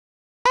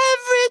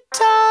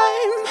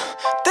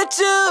that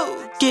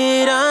you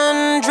get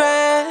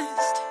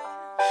undressed.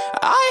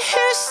 I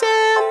hear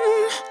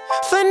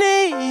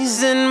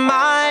symphonies in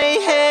my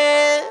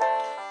head.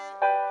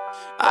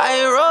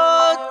 I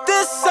wrote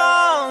this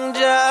song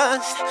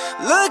just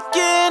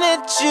looking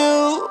at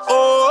you.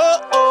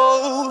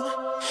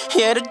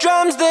 Yeah, the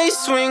drums they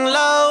swing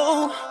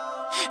low,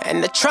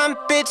 and the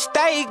trumpets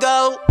they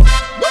go.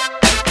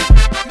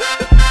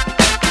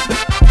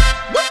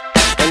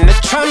 And the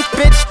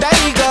trumpets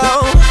they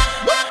go.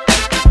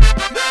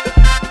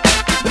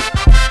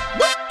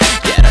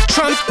 Yeah, the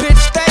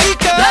trumpets they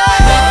go.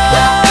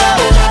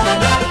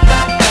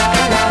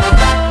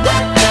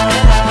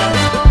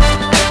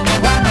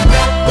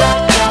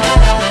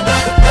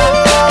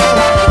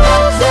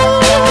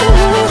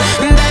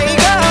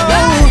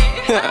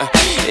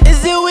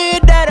 Is it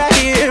weird that I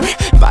hear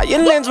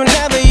violins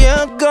whenever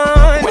you're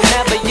gone?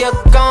 Whenever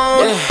you're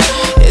gone.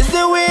 Yeah. Is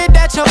it weird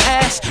that your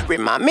ass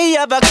remind me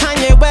of a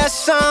Kanye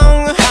West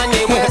song?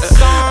 Kanye West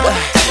song.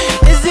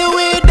 Is it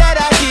weird that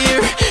I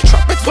hear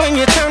trumpets when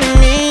you're turning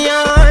me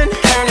on?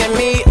 Turning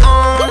me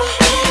on.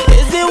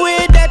 Is it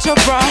weird that your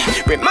bra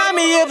remind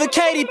me of a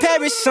Katy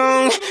Perry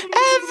song?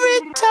 Every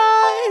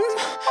time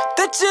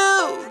that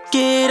you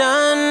get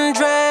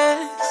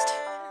undressed,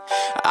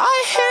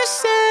 I hear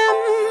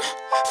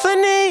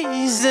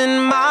symphonies in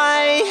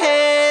my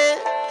head.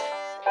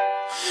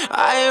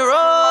 I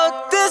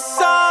wrote this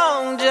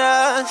song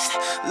just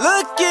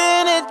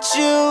looking at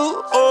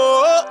you.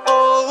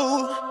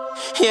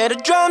 Yeah, the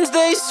drums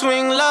they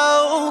swing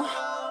low,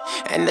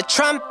 and the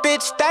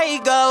trumpets they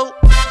go.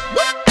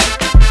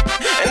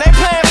 And they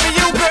playing for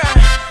you, girl.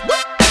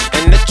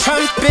 And the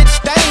trumpets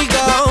they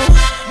go.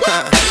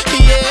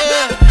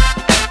 Yeah.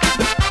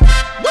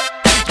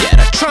 Yeah,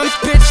 the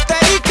trumpets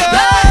they go.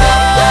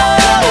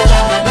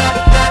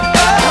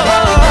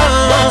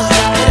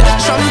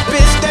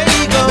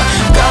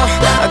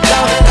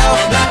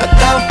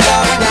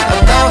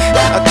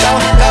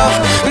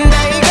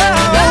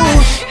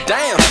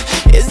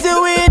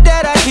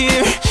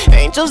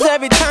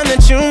 Every time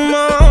that you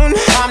moan,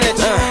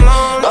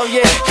 oh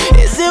yeah.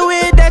 Is it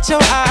weird that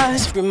your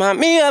eyes remind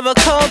me of a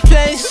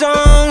Coldplay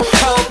song?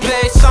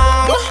 Coldplay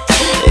song.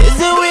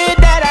 Is it weird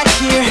that I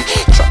hear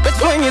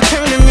trumpets when you're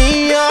turning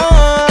me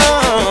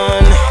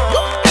on?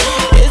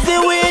 Is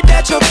it weird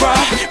that your bra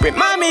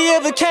remind me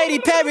of a Katy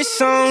Perry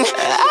song?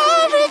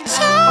 Every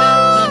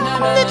time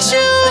that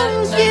you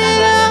get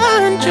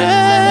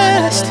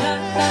undressed,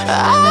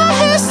 I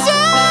hear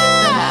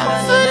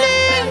symphonies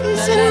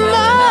in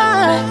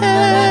my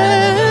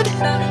head.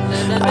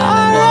 I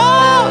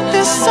wrote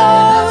this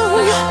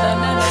song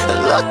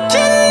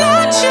looking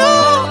at you.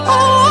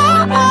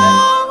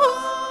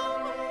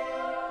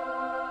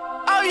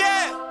 Oh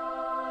yeah.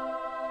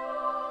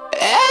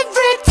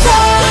 Every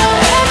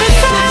time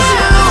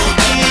you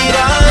get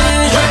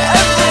undressed,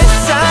 every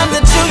time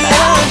that you get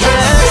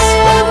undressed,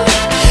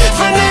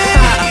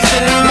 symphonies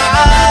in my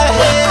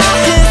head. I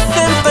hear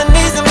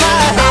symphonies in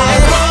my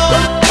head. I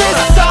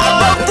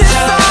wrote this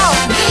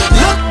song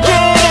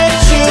looking at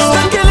you. Just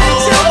looking at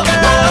you,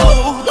 girl.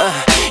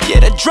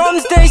 Yeah, the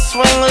drums they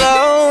swing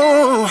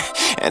low,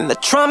 and the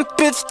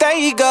trumpets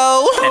they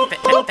go.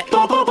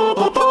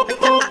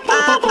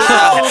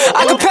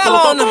 Acapella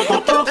on them.